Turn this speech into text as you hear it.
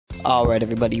Alright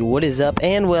everybody, what is up,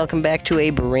 and welcome back to a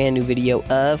brand new video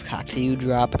of Cocktail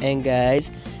Drop. And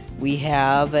guys, we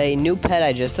have a new pet.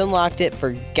 I just unlocked it,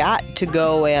 forgot to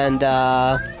go and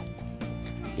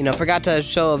forgot to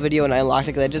show a video when I unlocked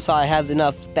it because I just saw I had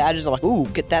enough badges. I'm like, ooh,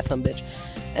 get that son bitch.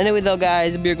 Anyway though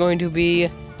guys, we're going to be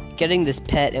getting this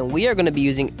pet, and we are going to be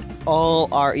using all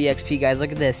our EXP, guys.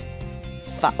 Look at this,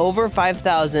 over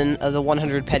 5,000 of the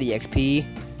 100 pet EXP.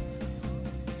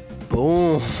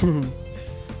 Boom.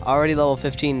 Already level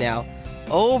 15 now.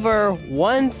 Over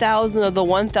 1,000 of the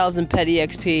 1,000 pet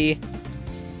EXP.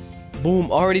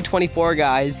 Boom, already 24,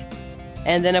 guys.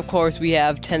 And then, of course, we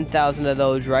have 10,000 of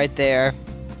those right there.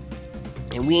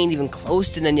 And we ain't even close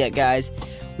to none yet, guys.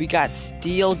 We got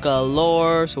steel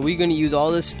galore, so we're going to use all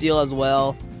this steel as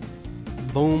well.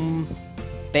 Boom,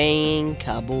 bang,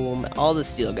 kaboom. All the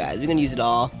steel, guys. We're going to use it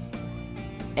all.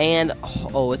 And,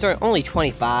 oh, it's only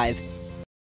 25.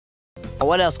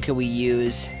 What else can we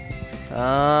use?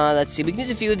 Let's see. We can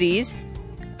use a few of these.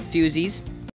 Fusies.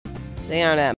 They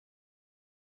aren't that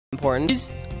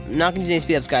important. I'm not going to use any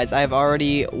speed ups, guys. I've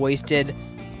already wasted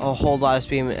a whole lot of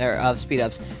speed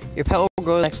ups. Your pet will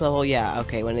grow to the next level. Yeah,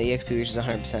 okay, when the EXP reaches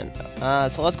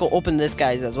 100%. So let's go open this,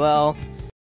 guys, as well.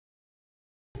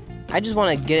 I just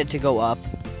want to get it to go up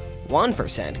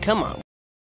 1%. Come on.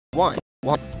 One.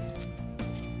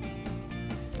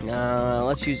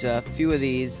 Let's use a few of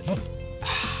these.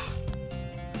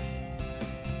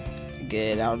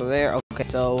 Get out of there. Okay,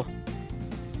 so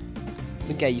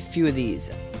we got a few of these.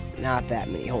 Not that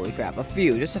many. Holy crap. A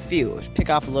few. Just a few. Just pick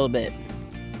off a little bit.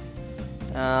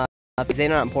 They're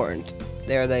not important.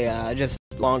 They're just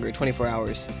longer, 24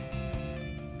 hours.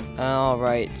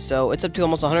 Alright, so it's up to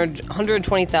almost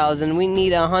 120,000. We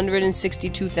need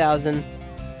 162,000.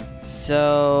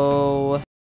 So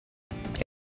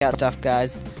got stuff,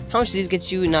 guys. How much do these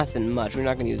get you? Nothing much. We're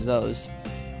not gonna use those.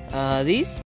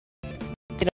 These?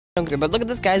 But look at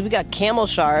this, guys. We got camel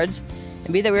shards.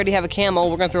 And be that we already have a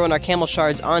camel, we're gonna throw in our camel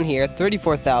shards on here.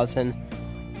 34,000.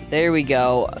 There we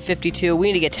go. 52. We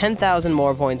need to get 10,000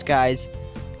 more points, guys.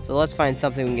 So let's find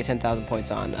something we can get 10,000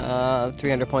 points on.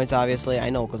 300 points, obviously. I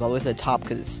know, goes all the way to the top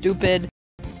because it's stupid.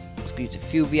 Let's use a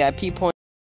few VIP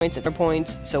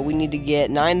points. So we need to get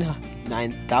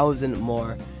 9,000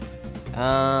 more.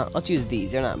 Let's use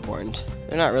these. They're not important.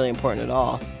 They're not really important at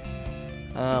all.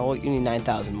 Well, you need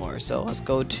 9,000 more. So let's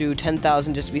go to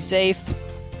 10,000 just to be safe.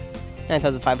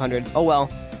 9,500. Oh well.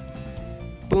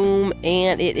 Boom,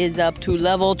 and it is up to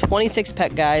level 26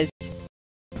 pet, guys.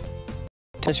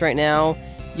 This right now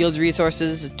yields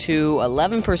resources to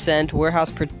 11%,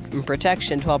 warehouse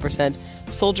protection 12%,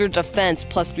 soldier defense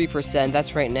plus 3%.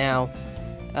 That's right now.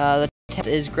 The test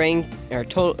is grain or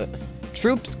total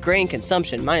troops grain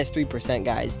consumption minus 3%,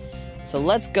 guys. So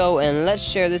let's go and let's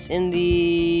share this in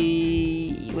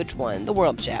the which one? The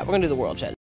world chat. We're gonna do the world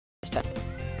chat this time.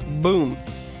 Boom.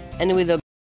 Anyway, though,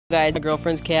 guys, my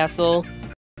girlfriend's castle.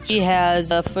 She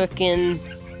has a freaking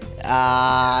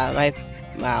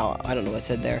wow, I don't know what it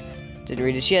said there. Didn't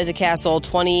read it. She has a castle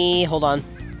 20, hold on.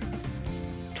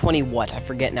 20 what? I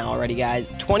forget now already,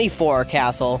 guys. 24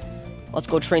 castle. Let's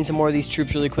go train some more of these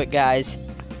troops really quick, guys.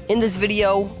 In this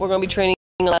video, we're going to be training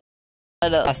a lot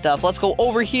of stuff. Let's go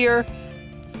over here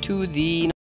to the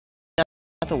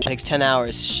it takes 10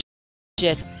 hours.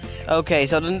 Shit. Okay,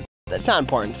 so that's not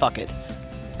important. Fuck it.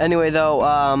 Anyway, though,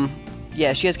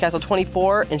 yeah, she has castle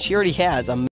 24, and she already has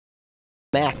a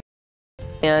max.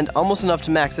 And almost enough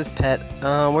to max this pet.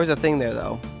 Where's the thing there,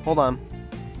 though? Hold on.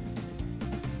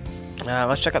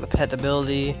 Let's check out the pet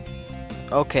ability.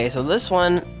 Okay, so this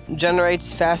one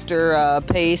generates faster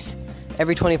pace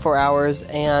every 24 hours,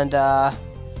 and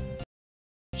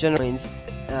generates,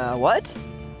 what?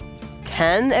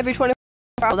 10 every 24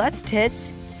 hours? Oh, that's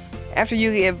tits. After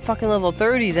you get fucking level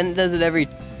 30, then it does it every...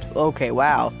 Okay,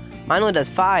 wow. Mine only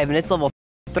does 5, and it's level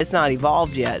 3. It's not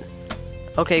evolved yet.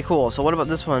 Okay, cool. So what about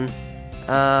this one?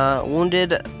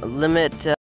 Wounded limit,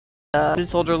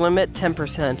 soldier limit,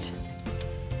 10%.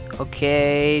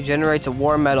 Okay, generates a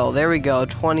war medal. There we go,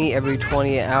 20 every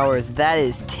 20 hours. That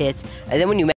is tits. And then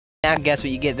when you guess what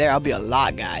you get there, I'll be a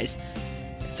lot, guys.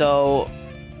 So,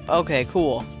 okay,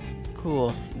 cool.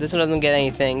 Cool. This one doesn't get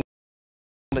anything.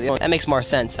 But that makes more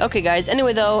sense. Okay, guys,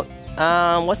 anyway, though,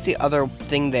 what's the other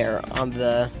thing there on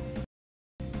the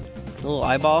little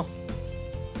eyeball?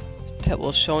 Pet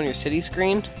will show on your city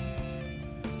screen.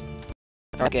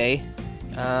 Okay.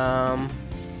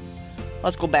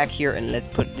 Let's go back here and let's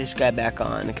put this guy back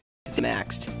on because it's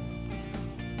maxed.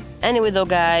 Anyway, though,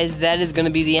 guys, that is going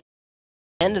to be the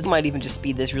end. I might even just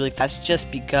speed this really fast just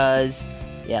because.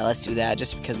 Yeah, let's do that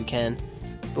just because we can.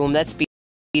 Boom, that's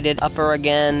speeded upper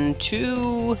again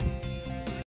to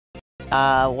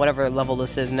whatever level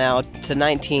this is now, to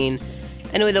 19.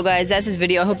 Anyway though guys, that's this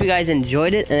video. I hope you guys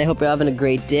enjoyed it, and I hope you're having a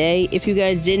great day. If you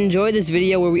guys did enjoy this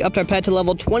video where we upped our pet to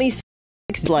level 26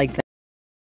 like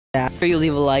that, make sure you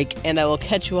leave a like, and I will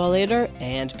catch you all later,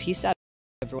 and peace out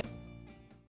everyone.